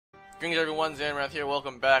Greetings everyone, Zannrath here,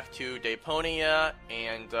 welcome back to Deponia,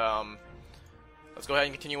 and let's go ahead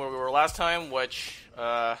and continue where we were last time, which,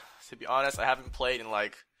 to be honest, I haven't played in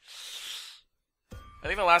like, I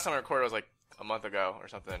think the last time I recorded was like a month ago or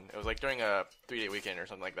something. It was like during a 3-day weekend or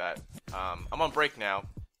something like that. I'm on break now,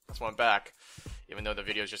 that's why I'm back, even though the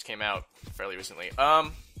videos just came out fairly recently.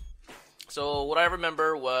 So what I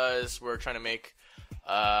remember was we're trying to make,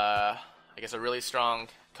 I guess a really strong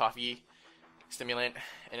coffee stimulant,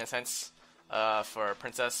 in a sense, for our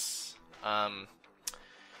princess. From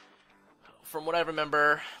what I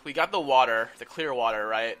remember, we got the water, the clear water,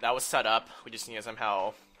 right? That was set up. We just need to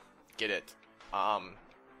somehow get it.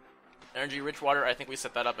 Energy-rich water, I think we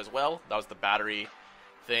set that up as well. That was the battery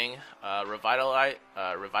thing.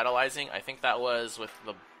 Revitalizing, I think that was with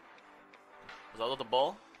the... Was that with the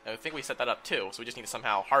bull? I think we set that up too, so we just need to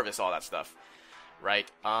somehow harvest all that stuff, right?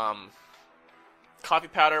 Coffee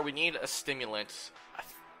powder, we need a stimulant.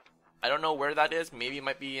 I don't know where that is. Maybe it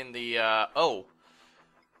might be in the, I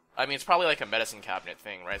mean, it's probably like a medicine cabinet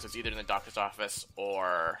thing, right? So it's either in the doctor's office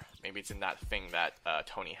or maybe it's in that thing that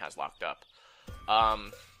Tony has locked up.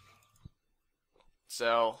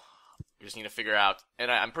 So we just need to figure out,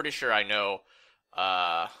 and I'm pretty sure I know,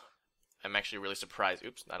 I'm actually really surprised.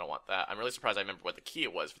 Oops, I don't want that. I'm really surprised I remember what the key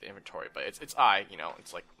it was for the inventory, but it's I, you know,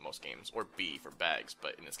 it's like most games, or B for bags,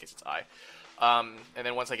 but in this case it's I. And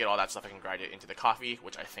then once I get all that stuff, I can grind it into the coffee,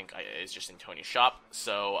 which I think is just in Tony's shop.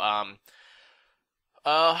 So,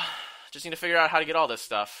 just need to figure out how to get all this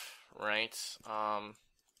stuff, right? Is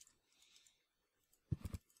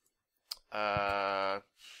that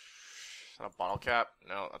a bottle cap?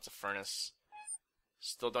 No, that's a furnace.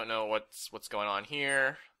 Still don't know what's going on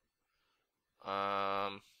here.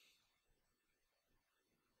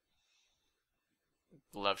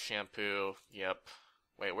 Love shampoo. Yep.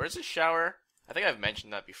 Wait, where's the shower? I think I've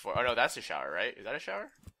mentioned that before. Oh no, that's the shower, right? Is that a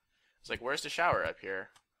shower? It's like, where's the shower up here?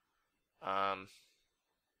 There's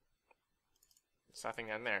nothing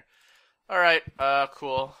in there. Alright,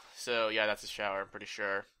 cool. So, yeah, that's the shower, I'm pretty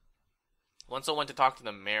sure. Once I went to talk to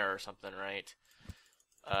the mayor or something, right?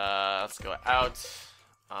 Let's go out.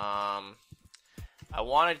 I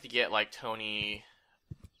wanted to get, like, Tony's,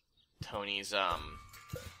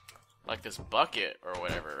 like this bucket or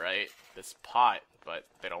whatever, right? This pot, but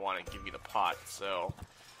they don't want to give me the pot, so,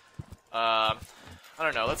 I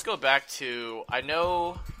don't know. Let's go back to, I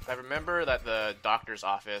remember that the doctor's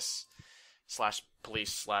office /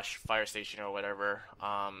 police / fire station or whatever,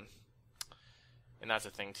 and that's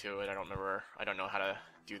a thing too, and I don't know how to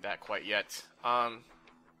do that quite yet. And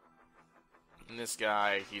this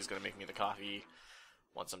guy, he's gonna make me the coffee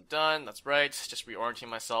once I'm done. That's right, just reorienting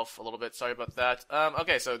myself a little bit, sorry about that.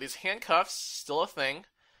 Okay, so these handcuffs, still a thing.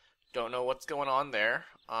 Don't know what's going on there.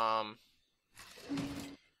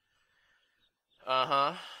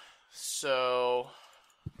 So,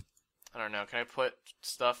 I don't know, can I put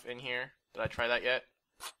stuff in here? Did I try that yet?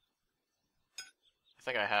 I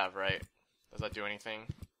think I have, right? Does that do anything?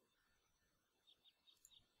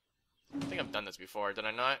 I think I've done this before, did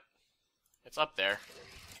I not? It's up there.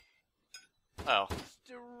 Oh.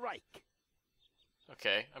 Strike.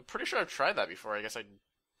 Okay, I'm pretty sure I've tried that before, I guess I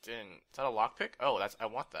didn't. Is that a lockpick? Oh, I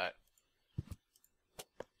want that.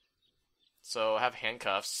 So, I have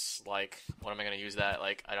handcuffs, like, what am I gonna use that?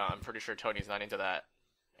 Like, I'm pretty sure Tony's not into that,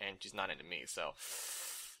 and she's not into me, so...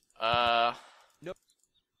 Nope.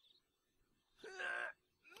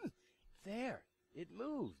 There, it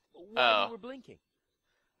moved. While you were blinking.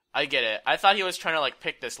 I get it. I thought he was trying to, like,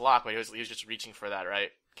 pick this lock, but he was just reaching for that,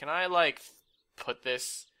 right? Can I, like, put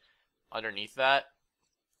this underneath that?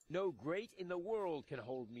 No great in the world can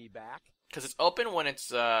hold me back. Because it's open when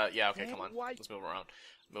it's, yeah, okay, come on. Let's move along.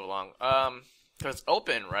 Because it's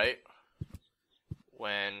open, right?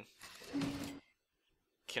 When...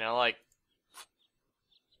 Can I, like...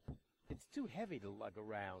 It's too heavy to lug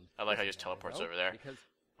around. I like how he just teleports over there. Because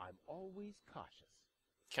I'm always cautious.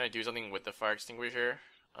 Can I do something with the fire extinguisher?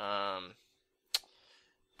 Boy,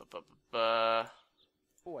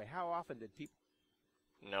 how often did people...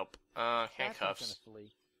 Nope. Handcuffs.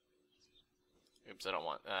 Oops, I don't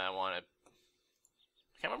want... I want to... I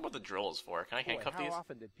can't remember what the drill is for. Can I handcuff these? How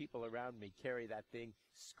often did people around me carry that thing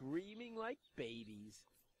screaming like babies?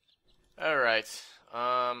 Alright.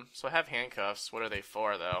 So I have handcuffs. What are they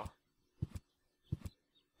for, though?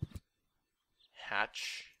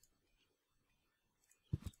 Hatch.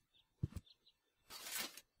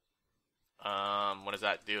 What does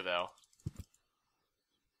that do, though?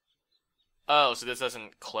 Oh, so this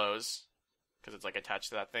doesn't close? Because it's, like, attached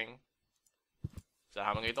to that thing? Is that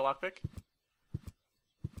how I'm gonna get the lockpick?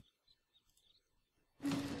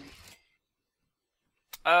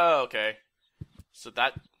 Oh, okay. So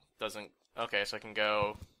that doesn't... Okay, so I can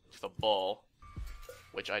go to the bull,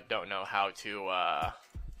 which I don't know how to,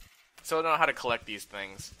 So I don't know how to collect these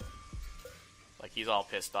things. Like, he's all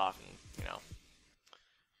pissed off and, you know.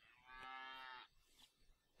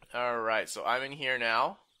 Alright, so I'm in here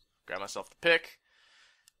now. Grab myself the pick.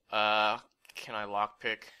 Can I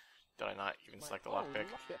lockpick? Did I not even select the lockpick?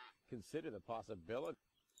 Consider the possibility.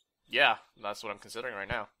 Yeah, that's what I'm considering right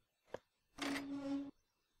now.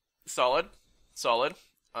 Solid. Solid.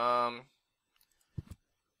 That's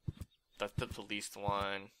the police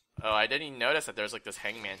one. Oh, I didn't even notice that there's like this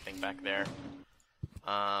hangman thing back there.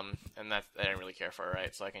 And that I didn't really care for,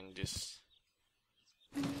 right? So I can just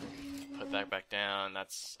put that back down.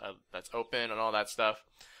 That's open and all that stuff.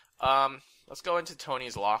 Let's go into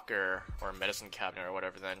Tony's locker or medicine cabinet or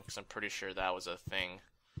whatever then, because I'm pretty sure that was a thing.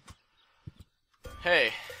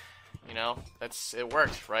 Hey, you know, it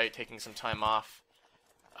worked, right? Taking some time off.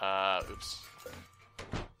 Oops.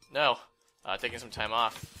 No, taking some time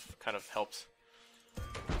off kind of helped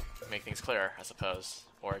make things clearer, I suppose.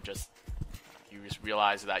 Or just, you just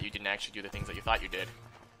realize that you didn't actually do the things that you thought you did.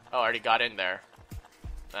 Oh, I already got in there.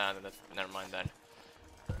 Never mind then.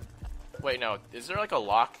 Wait, no, is there like a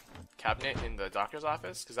lock cabinet in the doctor's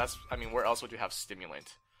office? Because that's, I mean, where else would you have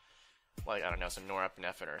stimulant? Like, I don't know, some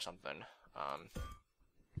norepinephrine or something. I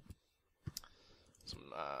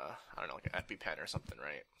don't know, like an EpiPen or something,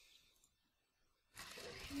 right?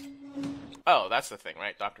 Oh, that's the thing,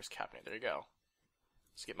 right? Doctor's cabinet. There you go.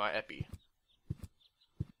 Let's get my Epi.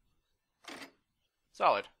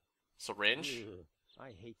 Solid. Syringe? Ugh,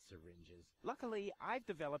 I hate syringes. Luckily, I've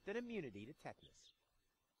developed an immunity to tetanus.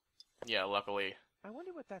 Yeah, luckily. I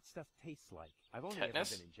wonder what that stuff tastes like. I've only ever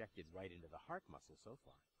Tetanus? been injected right into the heart muscle so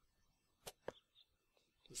far.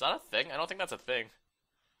 Is that a thing? I don't think that's a thing.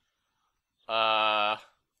 On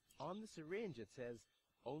the syringe it says,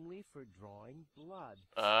 only for drawing blood.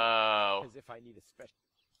 Oh. As if I need a special...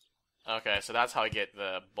 Okay, so that's how I get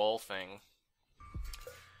the bowl thing.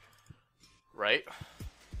 Right?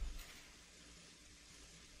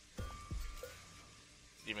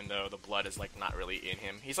 Even though the blood is, like, not really in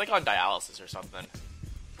him. He's, like, on dialysis or something.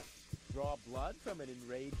 Draw blood from an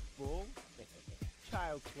enraged bull?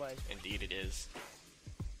 Child's play. Indeed it is.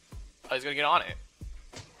 Oh, he's gonna get on it.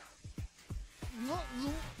 I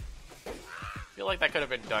feel like that could have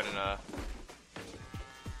been done in a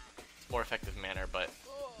more effective manner, but...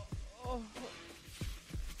 I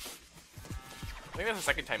think that's the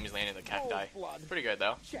second time he's landed the cacti. Pretty good,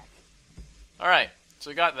 though. Check. Alright, so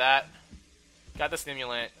we got that. Got the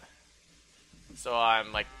stimulant. So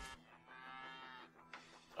I'm like...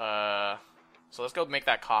 So let's go make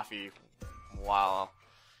that coffee while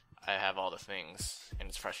I have all the things and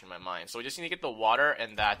it's fresh in my mind. So we just need to get the water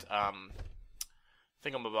and that,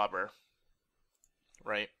 thingamabobber.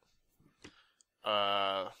 Right?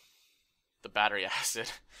 The battery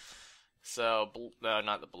acid. So, no,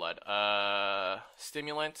 not the blood.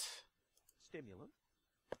 Stimulant. Stimulant?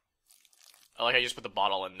 I like how you just put the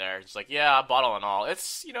bottle in there. It's like, yeah, bottle and all.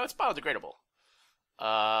 It's, you know, it's biodegradable.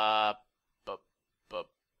 Oh,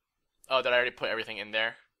 did I already put everything in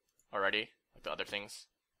there already? Like the other things?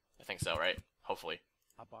 I think so, right? Hopefully.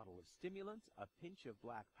 A bottle of stimulant, a pinch of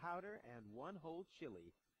black powder, and 1 whole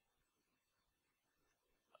chili.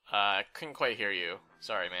 I couldn't quite hear you.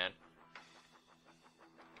 Sorry, man.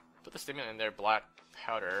 Put the stimulant in there, black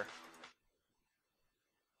powder.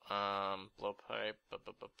 Blowpipe.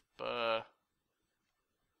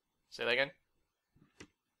 Say that again?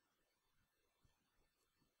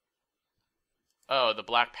 Oh, the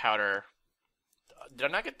black powder. Did I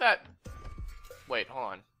not get that? Wait, hold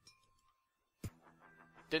on.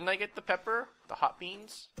 Didn't I get the pepper? The hot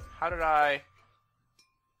beans? How did I...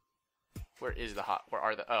 Where is the hot... Where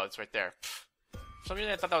are the... Oh, it's right there. For some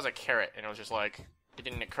reason I thought that was a carrot, and it was just like... It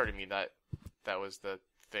didn't occur to me that that was the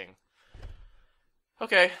thing.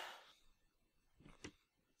 Okay.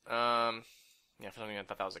 Yeah, for some reason I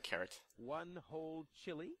thought that was a carrot. 1 whole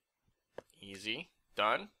chili? Easy.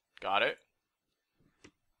 Done. Got it.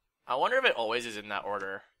 I wonder if it always is in that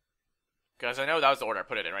order. Because I know that was the order I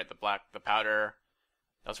put it in, right? The powder...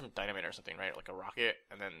 That was from Dynamite or something, right? Like a rocket,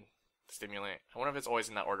 and then the stimulant. I wonder if it's always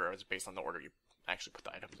in that order, or it's based on the order you actually put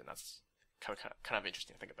the items in. That's kind of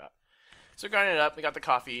interesting to think about. So we grinded it up. We got the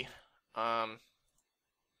coffee.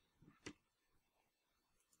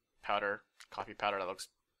 Powder. Coffee powder that looks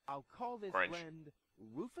I'll call this orange. blend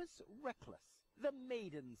Rufus Reckless, the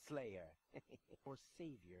Maiden Slayer. Or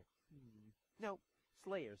Savior. No,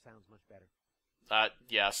 Slayer sounds much better.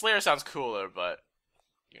 Yeah, Slayer sounds cooler, but,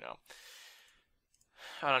 you know.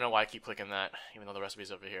 I don't know why I keep clicking that, even though the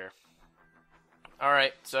recipe's over here.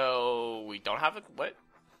 Alright, so we don't have a... What?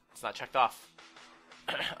 It's not checked off.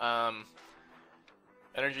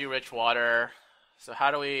 Energy-rich water. So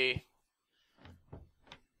how do we...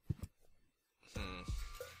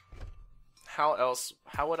 How else...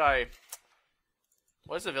 How would I...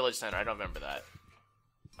 What is the village center? I don't remember that.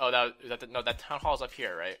 Oh, no, that town hall's up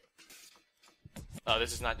here, right? Oh,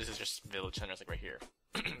 this is not... This is just village center. It's like right here.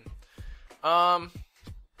 Already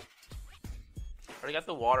got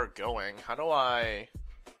the water going. How do I...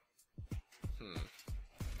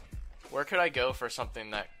 Where could I go for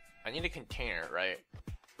something that... I need a container, right?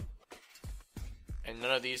 And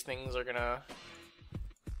none of these things are gonna...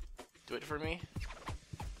 do it for me?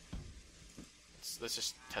 Let's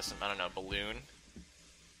just test some, I don't know, balloon.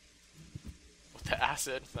 With the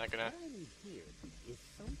acid, it's not gonna... What I need here is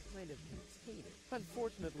some kind of container.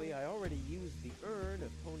 Unfortunately, I already used the urn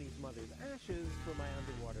of Pony's mother's ashes for my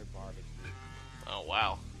underwater barbecue. Oh,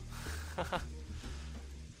 wow. Is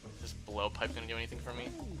this blowpipe gonna do anything for me?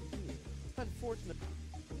 Unfortunately.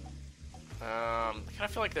 I kind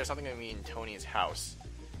of feel like there's something gonna be in Tony's house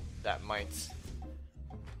that might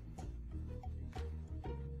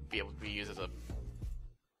be able to be used as a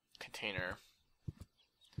container.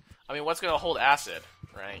 I mean, what's gonna hold acid,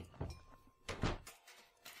 right?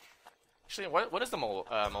 Actually, what is the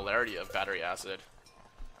molarity of battery acid?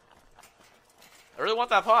 I really want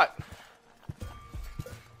that pot.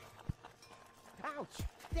 Ouch!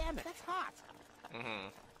 Damn it, that's hot!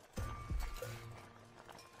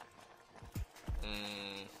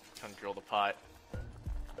 Trying to drill the pot.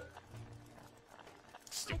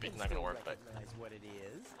 Stupid, not gonna work, but... Recognize what it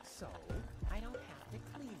is, so I don't have to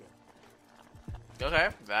clean it. Okay,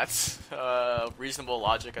 that's reasonable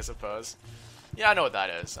logic, I suppose. Yeah, I know what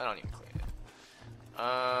that is. I don't need to clean it.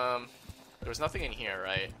 There was nothing in here,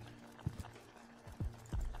 right?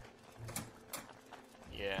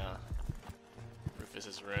 Yeah.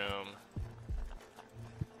 Rufus's room.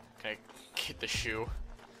 Can I get the shoe?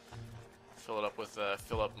 Fill up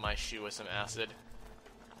my shoe with some acid.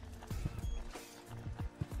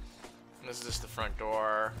 And this is just the front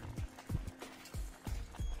door.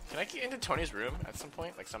 Can I get into Tony's room at some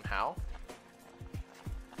point, like somehow?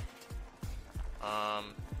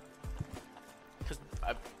 Cause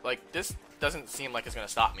like this doesn't seem like it's gonna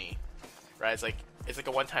stop me, right? It's like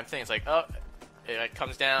a one-time thing. It's like, oh, it like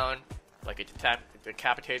comes down, like it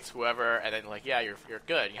decapitates whoever, and then like, yeah, you're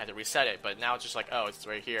good. You have to reset it, but now it's just like, oh, it's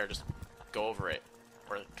right here. Just go over it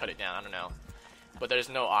or cut it down. I don't know, but there's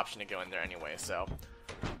no option to go in there anyway, so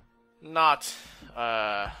not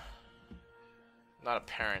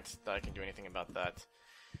apparent that I can do anything about that.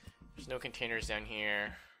 There's no containers down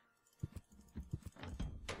here.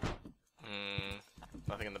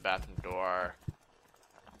 Nothing in the bathroom door.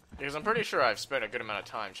 Because I'm pretty sure I've spent a good amount of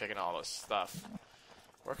time checking all this stuff.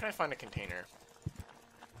 Where can I find a container?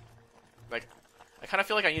 Like, I kind of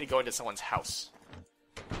feel like I need to go into someone's house.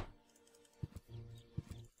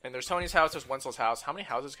 And there's Tony's house, there's Wenzel's house. How many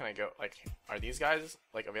houses can I go? Like, are these guys,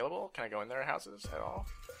 like, available? Can I go in their houses at all?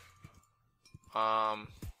 I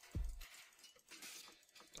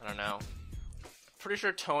don't know. Pretty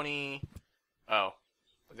sure Tony... Oh.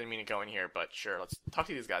 I didn't mean to go in here, but sure. Let's talk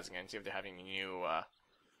to these guys again, see if they have any new,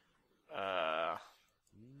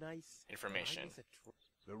 nice information.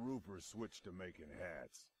 The roofers switched to making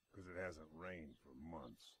hats, because it hasn't rained for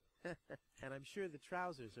months. And I'm sure the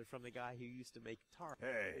trousers are from the guy who used to make tar.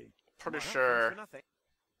 Hey. Pretty sure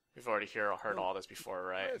we've already heard all this before,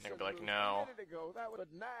 right? And they'll be like, no.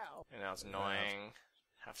 And now it's annoying.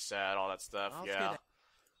 Half sad, all that stuff, yeah.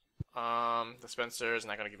 The Spencer's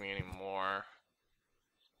not gonna give me any more.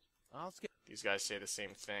 These guys say the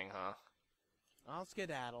same thing, huh? I'll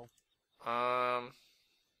skedaddle. Look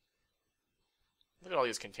at all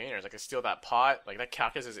these containers. I could steal that pot. Like, that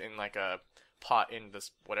cactus is in, like, a pot in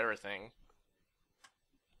this whatever thing.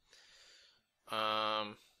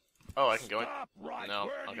 Oh, I can go in? No,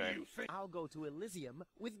 okay. I'll go to Elysium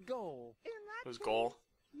with Goal. Who's Goal?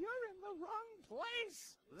 You're in the wrong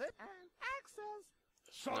place. And access.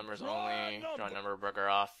 Numbers only. Draw a number, burger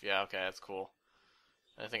off. Yeah, okay, that's cool.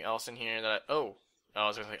 Anything else in here that I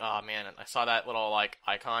was just like, oh man, I saw that little, like,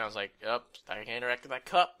 icon. I was like, yep, I can interact with that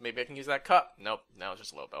cup. Maybe I can use that cup. Nope, no, it's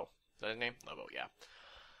just Lobo. Is that his name? Lobo, yeah.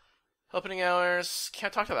 Opening hours.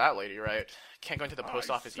 Can't talk to that lady, right? Can't go into the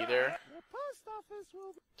post office either. The post office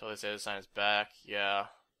will... Until this is sign is back, yeah.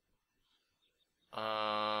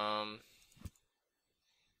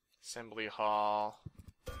 Assembly hall.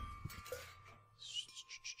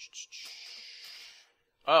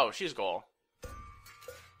 Oh, she's Goal.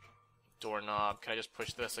 Doorknob. Can I just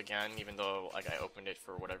push this again, even though like I opened it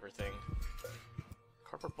for whatever thing?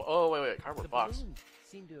 Cardboard. Oh wait, cardboard box.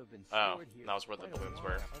 Seem to have been Oh, stored here that was where the balloons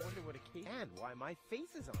were. I wonder what and why my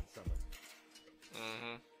face is on some of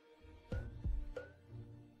Mm-hmm.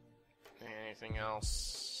 Anything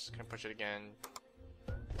else? Can I push it again?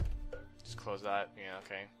 Just close that. Yeah,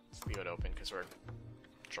 okay. Let's leave it open because we're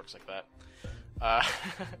jerks like that.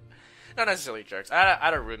 Not necessarily jerks. I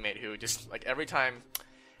had a roommate who just, like, every time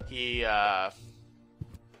he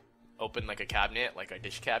opened, like, a cabinet, like a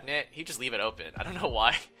dish cabinet, he'd just leave it open. I don't know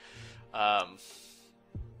why.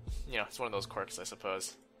 You know, it's one of those quirks, I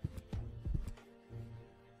suppose.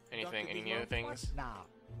 Anything? Any new things?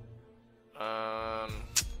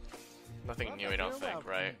 Nothing new, I don't think,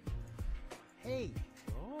 right? Hey.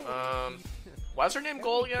 Why is her name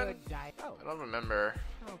Goal again? I don't remember.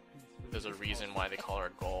 There's a reason why they call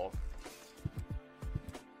her Goal.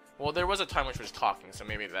 Well, there was a time when she was talking, so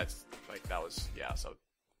maybe that's, like, that was, yeah, so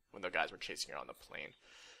when the guys were chasing her on the plane,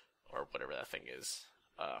 or whatever that thing is,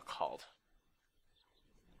 called.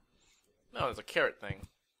 No, it's a carrot thing.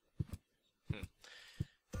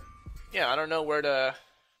 Yeah, I don't know where to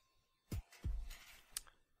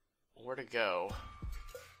go.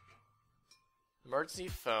 Emergency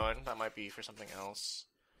phone, that might be for something else.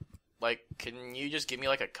 Like, can you just give me,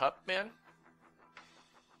 like, a cup, man?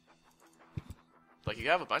 Like, you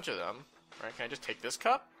have a bunch of them, right? Can I just take this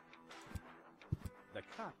cup? The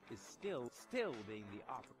cup is still being the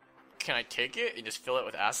offer. Can I take it and just fill it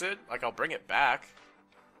with acid? Like, I'll bring it back.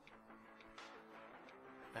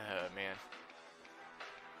 Oh, man.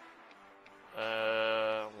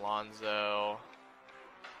 Lonzo.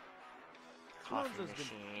 Coffee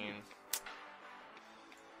machine.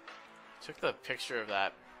 Took the picture of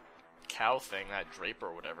that cow thing, that drape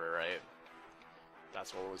or whatever, right?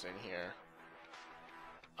 That's what was in here.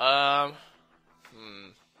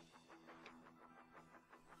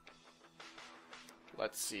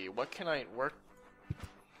 Let's see. What can I where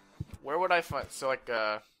would I find, so like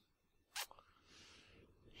Hannick,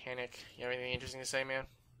 you have anything interesting to say, man?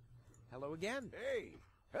 Hello again. Hey,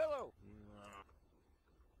 hello.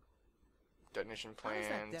 Detonation How does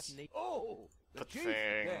that plans. detonate? Oh, the Put the chief.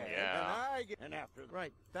 thing, yeah. And after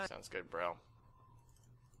Right. That. Sounds good, bro.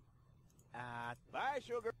 Bye,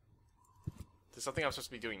 sugar. There's something I'm supposed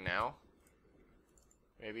to be doing now?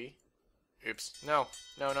 Maybe? Oops. No.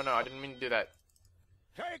 No, I didn't mean to do that.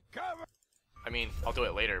 Take cover. I mean, I'll do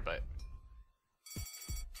it later, but...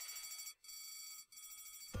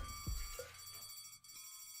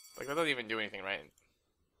 Like, that doesn't even do anything, right?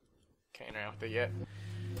 Can't interact with it yet.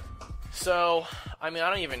 So, I mean, I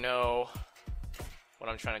don't even know what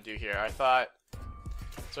I'm trying to do here. I thought...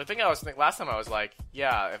 So I think last time I was like,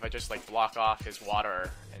 yeah, if I just, like, block off his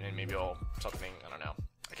water, and then maybe it'll something, I don't know.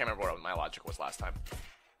 I can't remember what my logic was last time.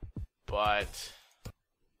 But...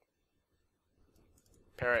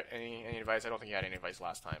 Parrot, any advice? I don't think you had any advice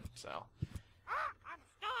last time, so... I'm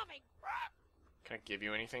starving. Can I give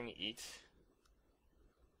you anything to eat?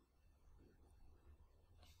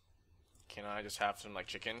 Can I just have some, like,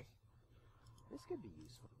 chicken? This could be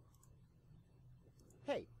useful.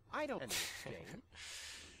 Hey, I don't understand.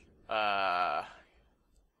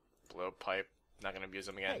 Blowpipe. Not gonna abuse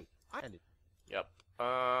them again. Hey, I Yep.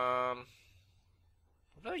 What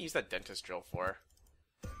did I use that dentist drill for?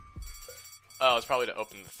 Oh, it's probably to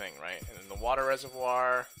open the thing, right? And then the water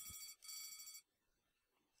reservoir.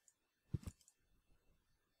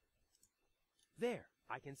 There,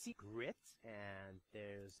 I can see grit, and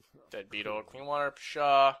there's... Dead beetle. Clean water.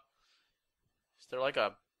 Pshaw. Is there like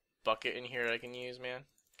a bucket in here I can use, man?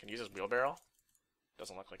 Can I use this wheelbarrow?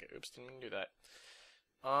 Doesn't look like it. Oops, didn't mean to do that.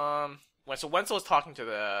 So Wenzel is talking to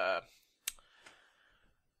the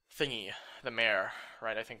thingy, the mayor,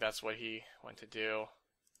 right? I think that's what he went to do.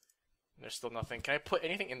 There's still nothing. Can I put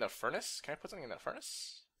anything in the furnace? Can I put something in the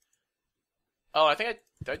furnace? Oh, I think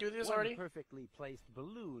did I do this already? One perfectly placed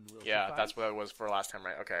balloon will Yeah, suffice. that's what it was for last time,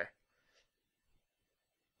 right? Okay.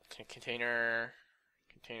 Container.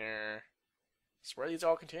 I swear these are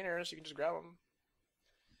all containers. You can just grab them.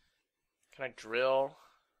 Can I drill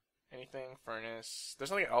anything? Furnace.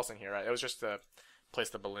 There's nothing else in here, right? It was just to place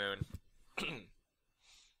the balloon.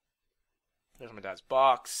 There's my dad's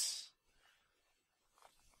box.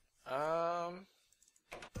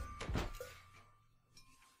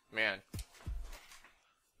 Man.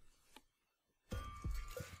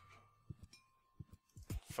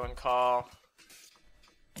 Phone call.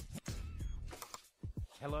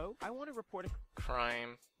 Hello? I want to report a...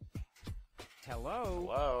 Crime. Hello?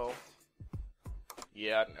 Hello.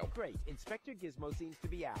 Yeah, nope. Great. Inspector Gizmo seems to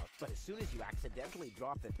be out, but as soon as you accidentally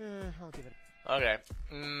drop it... I'll give it... Okay.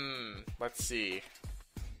 Let's see.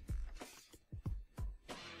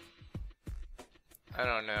 I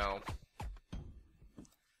don't know.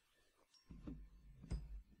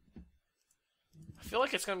 I feel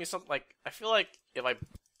like it's gonna be something like... I feel like if I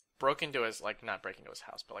broke into his, like, not break into his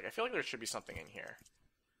house, but, like, I feel like there should be something in here.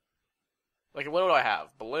 Like, what do I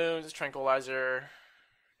have? Balloons, tranquilizer,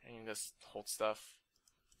 any of this hold stuff?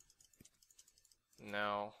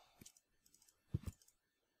 No.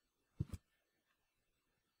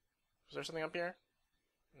 Is there something up here?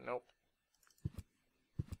 Nope.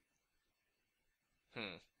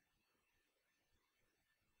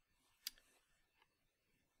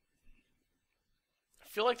 I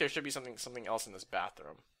feel like there should be something else in this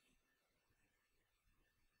bathroom.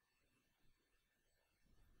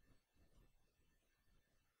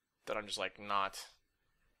 That I'm just like not.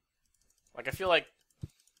 Like I feel like.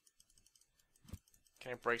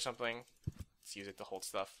 Can I break something? Let's use it to hold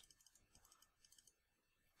stuff.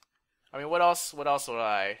 I mean, what else would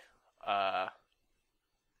I?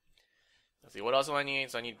 Let's see. What else do I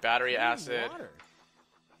need? So I need battery acid. Water.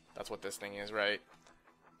 That's what this thing is, right?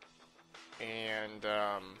 And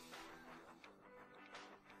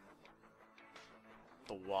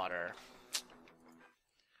the water.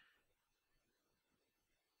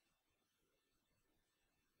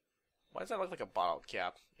 Why does that look like a bottle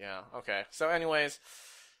cap? Yeah, okay. So anyways,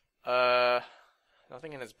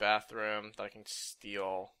 nothing in his bathroom that I can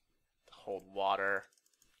steal to hold water.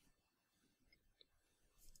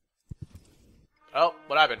 Oh,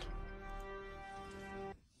 what happened?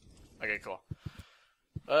 Okay, cool.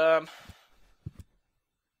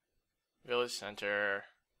 Village center.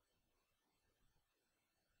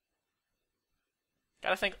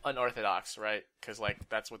 Gotta think unorthodox, right? Because, like,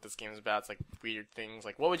 that's what this game is about. It's, like, weird things.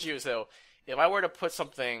 Like, what would you... So, if I were to put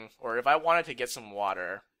something... Or if I wanted to get some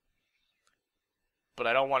water... But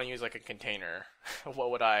I don't want to use, like, a container... what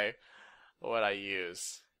would I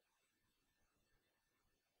use?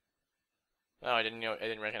 No, I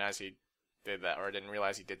didn't recognize he did that. Or I didn't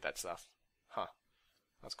realize he did that stuff. Huh.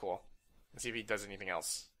 That's cool. Let's see if he does anything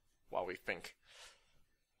else while we think.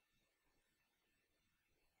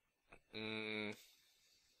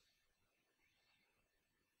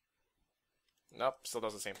 Nope, still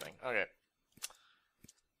does the same thing. Okay.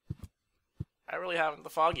 I really haven't the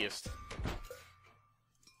foggiest.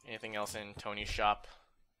 Anything else in Tony's shop?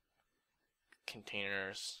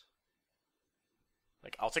 Containers.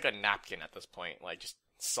 Like, I'll take a napkin at this point. Like, just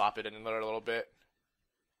slop it in there a little bit.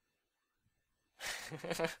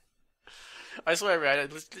 I swear, man.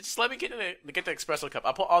 Just let me get the espresso cup.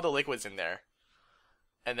 I'll put all the liquids in there.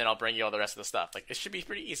 And then I'll bring you all the rest of the stuff. Like, it should be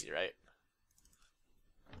pretty easy, right?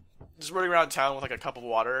 Just running around town with, like, a cup of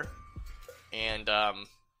water. And,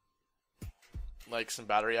 like, some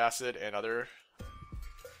battery acid and other...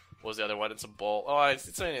 What was the other one? It's a bowl. Oh,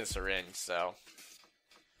 it's in a syringe, so...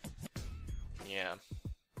 Yeah.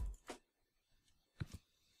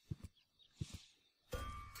 I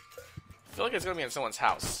feel like it's gonna be in someone's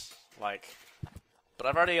house. Like... But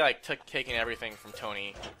I've already, like, taken everything from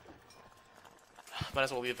Tony. Might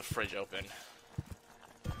as well leave the fridge open.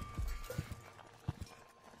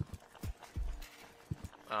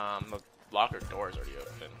 The locker door's already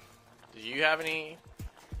open. Do you have any...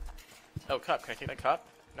 Oh, cup. Can I take that cup?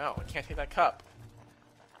 No, I can't take that cup.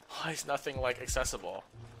 Why is nothing, like, accessible?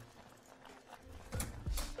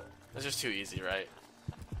 It's just too easy, right?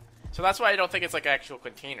 So that's why I don't think it's, like, an actual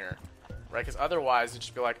container. Right? Because otherwise, it'd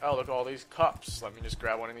just be like, oh, look at all these cups. Let me just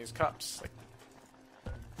grab one of these cups. Like,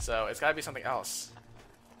 so, it's gotta be something else.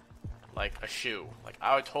 Like, a shoe. Like,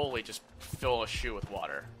 I would totally just fill a shoe with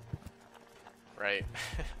water. Right?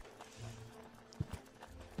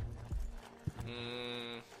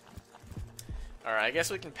 Alright, I guess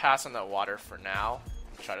we can pass on that water for now.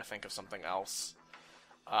 Try to think of something else.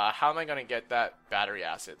 How am I gonna get that battery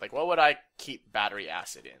acid? Like, what would I keep battery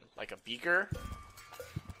acid in? Like a beaker?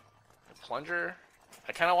 A plunger?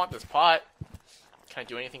 I kinda want this pot. Can I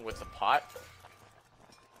do anything with the pot?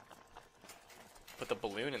 Put the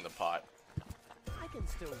balloon in the pot. I can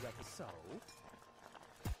still wreck so.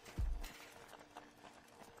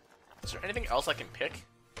 Is there anything else I can pick?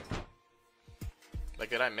 Like,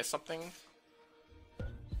 did I miss something?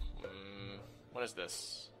 What is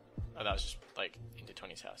this? Oh, that was just, like, into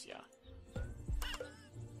Tony's house, yeah.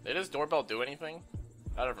 Did his doorbell do anything?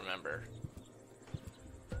 I don't remember.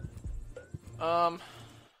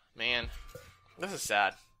 Man. This is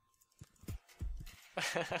sad.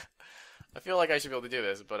 I feel like I should be able to do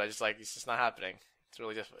this, but I just, like, it's just not happening.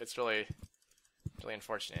 It's really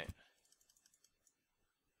unfortunate.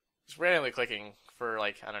 Just randomly clicking for,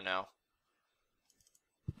 like, I don't know.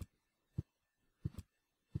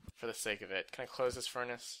 For the sake of it. Can I close this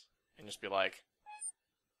furnace? And just be like...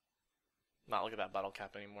 Not look at that bottle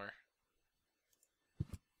cap anymore.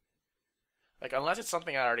 Like, unless it's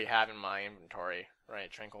something I already have in my inventory.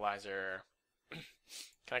 Right, tranquilizer,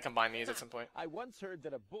 Can I combine these at some point? I once heard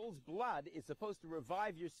that a bull's blood is supposed to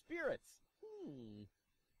revive your spirits.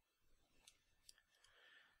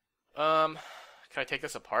 Can I take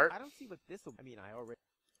this apart? I don't see what this will...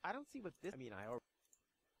 I don't see what this...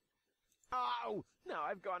 Oh! Now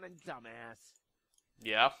I've gone a dumbass.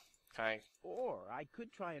 Yeah. Can I... Or I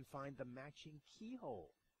could try and find the matching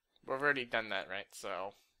keyhole. We've already done that, right?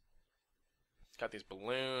 So... It's got these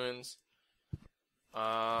balloons.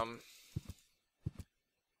 I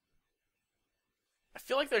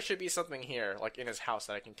feel like there should be something here, like in his house,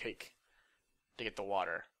 that I can take to get the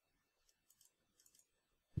water.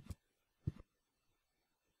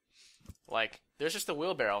 Like, there's just a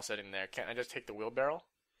wheelbarrow sitting there. Can't I just take the wheelbarrow?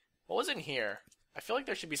 What was in here? I feel like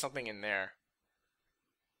there should be something in there.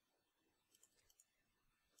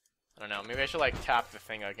 I don't know. Maybe I should, like, tap the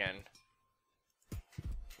thing again.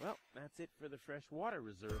 Well, that's it for the fresh water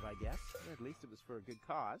reserve, I guess. At least it was for a good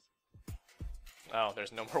cause. Oh,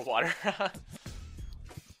 there's no more water.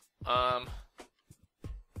 I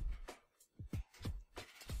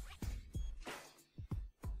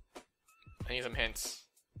need some hints.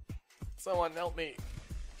 Someone help me.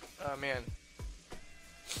 Oh, man.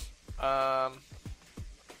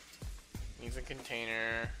 Needs a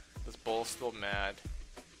container. This bull's still mad.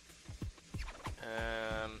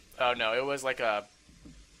 Oh no, it was like a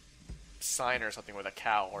sign or something with a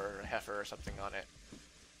cow or a heifer or something on it.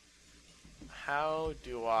 How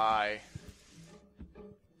do I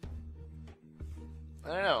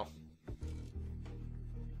don't know.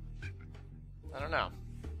 I don't know.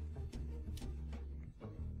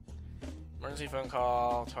 Emergency phone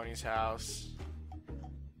call, Tony's house.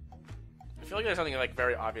 I feel like there's something like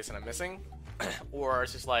very obvious that I'm missing. Or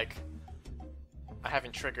it's just like I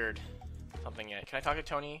haven't triggered something yet. Can I talk to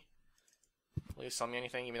Tony? Will you sell me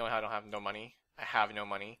anything even though I don't have no money? I have no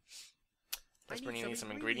money. Desperately need some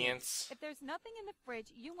ingredients. If there's nothing in the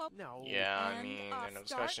fridge, you won't. No. Yeah, I And, mean, no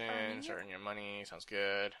start discussion. earning Start earning your money. Sounds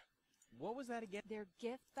good. What was that again? They're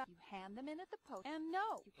gifts that you hand them in at the post. And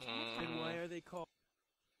no, you can't And why are they called?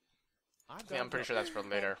 Yeah, I'm pretty sure that's for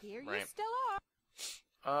later, But here right? you still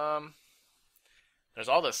are. There's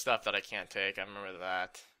all this stuff that I can't take. I remember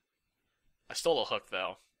that. I stole a hook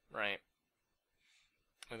though, right?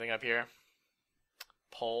 Anything up here?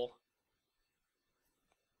 Pole.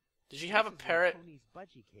 Did she have a parrot? Tony's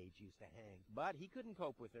budgie cage used to hang, but he couldn't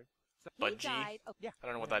cope with her. So, He Budgie? died of yeah. I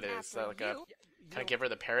don't know what that is. Is that like a? you. Can I give her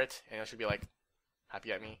the parrot and it should be like,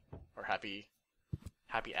 happy at me or happy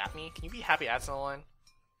at me? Can you be happy at someone?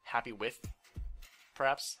 Happy with,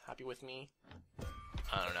 perhaps happy with me.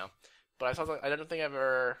 I don't know, but I don't think I've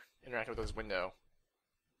ever interacted with this window.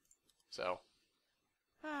 So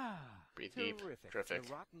breathe deep. Terrific.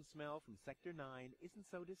 The rotten smell from Sector 9 isn't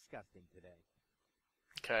so disgusting today.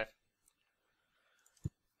 Okay.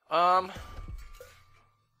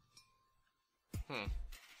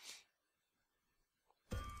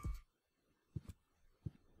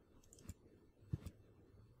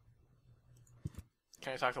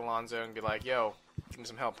 Can I talk to Lonzo and be like, yo, give me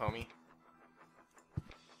some help, homie?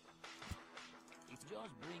 If you just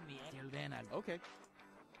bring me till then, I'll Okay.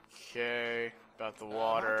 Okay, about the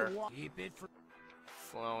water. keep it for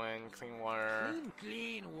Flowing, clean water.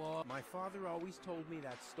 clean water. My father always told me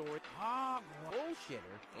that story. Hog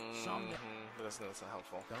Bullshitter. Someday. But that's not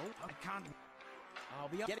helpful. Don't. I can't. I'll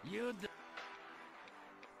be up. Get you.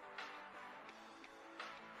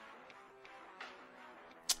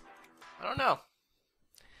 I don't know.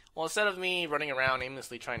 Well, instead of me running around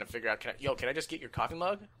aimlessly trying to figure out, can I just get your coffee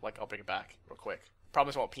mug? Like, I'll bring it back real quick.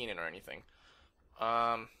 Promise I won't pee in it or anything.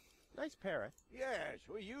 Nice parrot. Yes,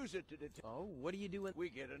 we use it to detect. Oh, what are you doing? We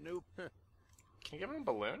get a new. Can you give him a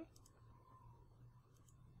balloon?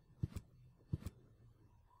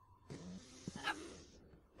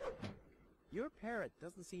 Your parrot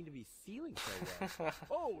doesn't seem to be feeling so well.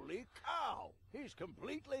 Holy cow! He's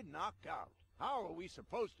completely knocked out. How are we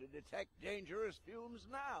supposed to detect dangerous fumes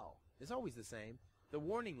now? It's always the same. The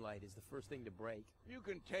warning light is the first thing to break. You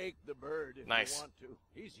can take the bird if Nice. you want to.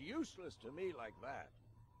 He's useless to me like that.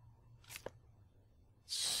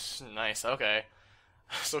 Nice, okay.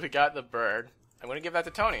 So we got the bird. I'm gonna give that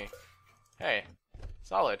to Tony. Hey,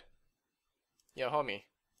 solid. Yo, homie.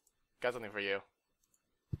 Got something for you.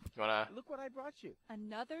 You wanna... Look what I brought you.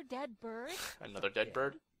 Another dead bird? Another dead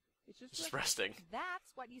bird? It's Just resting.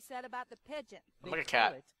 That's what you said about the pigeon. I'm They like a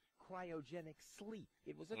call cat. it cryogenic sleep.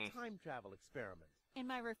 It was a time travel experiment. In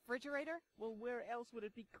my refrigerator? Well, where else would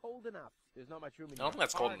it be cold enough? There's not much room in I don't your think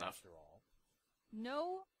that's cold heart, enough. after all.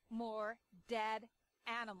 No more dead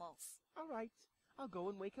animals. All right, I'll go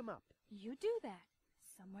and wake him up. You do that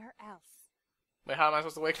somewhere else. Wait, how am I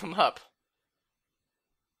supposed to wake him up?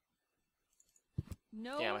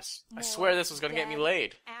 No. Damn, I more swear this was gonna get me dead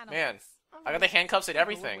laid. animals. Man, I got the handcuffs and Go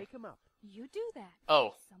everything. Wake him up. You do that.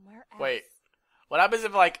 Oh, Somewhere else. wait. What happens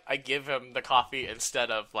if, like, I give him the coffee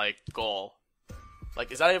instead of, like, goal?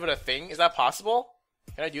 Like, is that even a thing? Is that possible?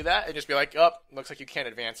 Can I do that? And just be like, oh, looks like you can't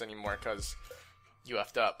advance anymore because you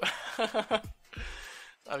effed up.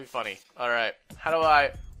 That'd be funny. Alright. How do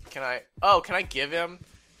I... Can I give him...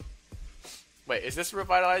 Wait, is this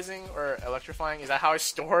revitalizing or electrifying? Is that how I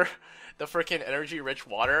store the freaking energy-rich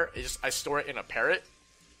water? I store it in a parrot?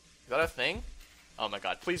 Is that a thing? Oh my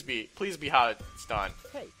god, please be how it's done.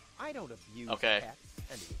 Hey, I don't abuse Okay. pets.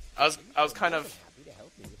 And I was kind more of than happy to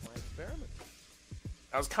help me with my experiment.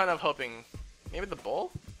 I was kind of hoping maybe the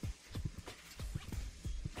bowl?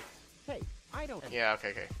 Hey, I don't. Yeah,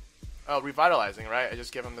 okay. Oh, revitalizing, right? I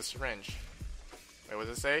just give him the syringe. Wait, what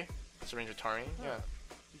does it say? Syringe of taurine? Yeah.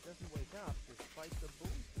 He doesn't wake up despite the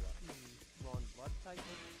booze drug. Wrong blood type.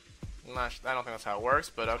 I don't think that's how it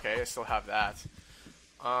works, but okay, I still have that.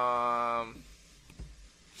 How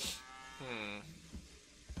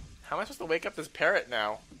am I supposed to wake up this parrot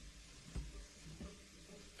now?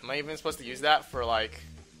 Am I even supposed to use that for, like,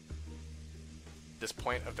 this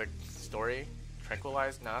point of the story?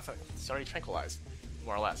 Tranquilized? No, that's not, it's already tranquilized.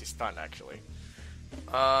 More or less. He's stunned, actually.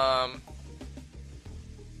 I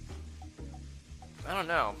don't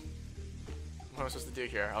know. What am I supposed to do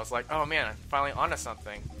here? I was like, oh man, I'm finally onto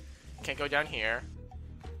something. Can't go down here.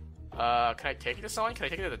 Can I take it to someone? Can I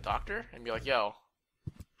take it to the doctor? And be like, yo,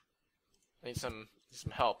 I need some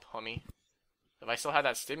help, homie. If I still had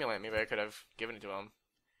that stimulant, maybe I could have given it to him.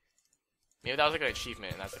 Maybe that was like an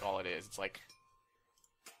achievement, and that's like all it is. It's like,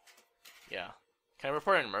 yeah. Can I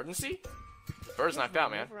report an emergency? The bird's knocked out,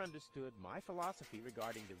 man. Never understood my philosophy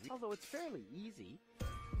regarding the. Although it's fairly easy.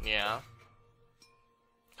 Yeah.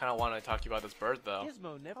 Kind of want to talk to you about this bird, though.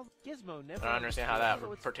 Gizmo never. I don't understand how that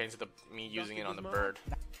although it's pertains to me using it on the Gizmo. bird.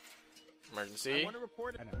 I Emergency? want to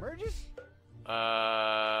report an emergency.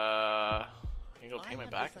 Can you go paint my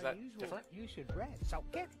back? Is that different? You should read. So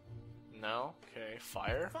get No? Okay.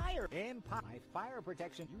 Fire? fire and my fire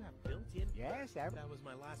protection. You have built-in. Yes, that That was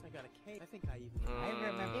my last. I got a cake. I think I even. I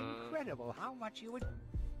remember. Mm. Incredible how much you would.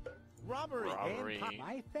 Robbery. Robbery. And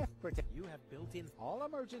my theft protection. You have built-in. All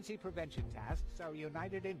emergency prevention tasks are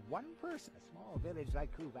united in one person. A small village like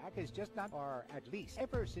Kuvak is just not, or at least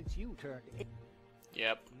ever since you turned.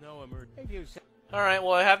 Yep. No emergency. If you say, Alright,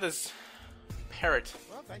 well, I have this parrot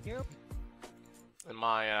well, thank you. in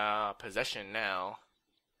my possession now.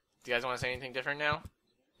 Do you guys want to say anything different now?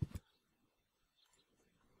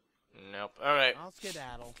 Nope. Alright. I'll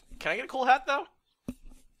skedaddle. Can I get a cool hat, though?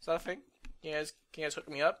 Is that a thing? Can you guys hook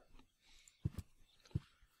me up?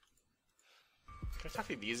 Can I talk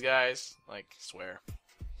to these guys? Like, swear.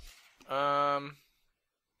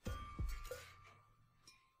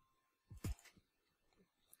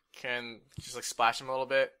 Can just like splash him a little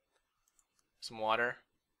bit? Some water.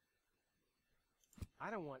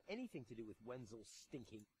 I don't want anything to do with Wenzel's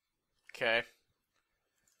stinking. Okay.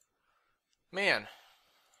 Man.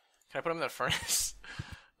 Can I put him in the furnace?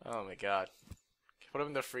 Oh my god. Can I put him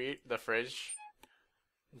in the fridge?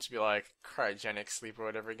 And just be like, cryogenic sleep or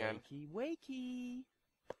whatever again. Wakey, wakey.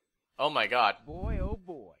 Oh my god. Boy, oh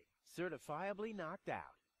boy. Certifiably knocked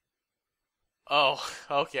out. Oh,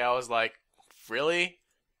 okay, I was like, really?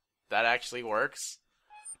 That actually works?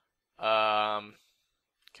 Can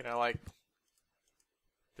I like...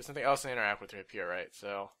 There's something else to interact with up here, right?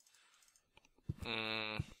 So...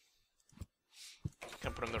 Can I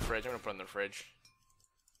put him in the fridge? I'm gonna put him in the fridge.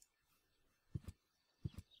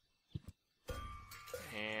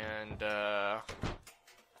 And,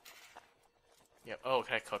 Yep. Oh,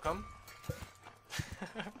 can I cook them?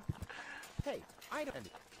 Hey, I don't.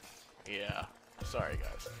 Yeah. Sorry,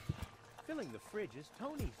 guys. Filling the fridge is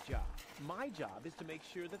Tony's job. My job is to make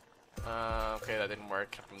sure that Okay, that didn't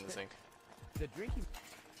work. Kept him in the sink. the drinking.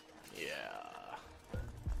 Yeah.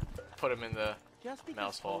 Put him in the... Just because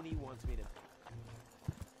Mouse hole. Tony wants me to.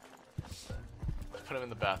 Put him in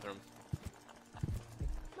the bathroom.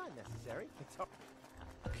 Not necessary. It's all.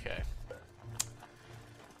 Okay.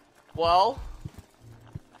 Well...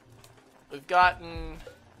 We got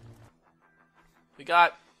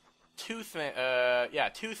two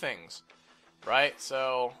things, right?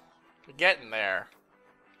 So we're getting there.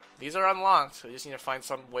 These are unlocked, so we just need to find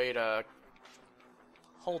some way to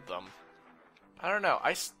hold them. I don't know.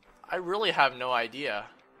 I really have no idea.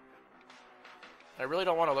 I really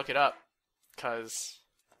don't want to look it up, because,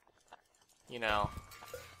 you know,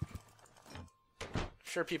 I'm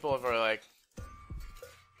sure people are like,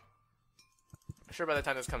 I'm sure by the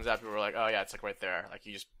time this comes out, people are like, oh yeah, it's like right there. Like,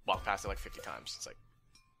 you just walk past it like 50 times. It's like,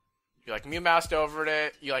 You like Mew moused over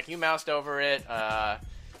it. You moused over it.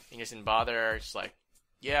 You just didn't bother. Just like,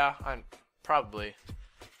 yeah, I'm probably.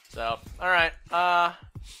 So, all right. I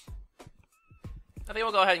think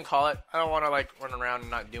we'll go ahead and call it. I don't want to like run around and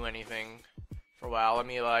not do anything for a while. Let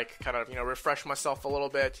me like kind of refresh myself a little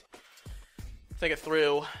bit. Think it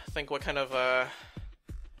through. Think what kind of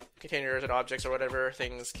containers and objects or whatever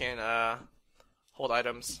things can hold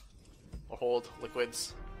items or hold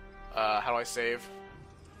liquids. How do I save?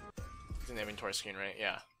 It's in the inventory screen, right?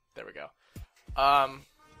 Yeah, there we go.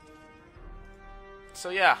 So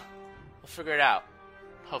yeah, we'll figure it out.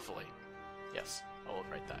 Hopefully. Yes, I'll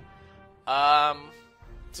write that.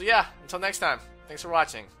 So yeah, until next time. Thanks for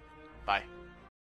watching. Bye.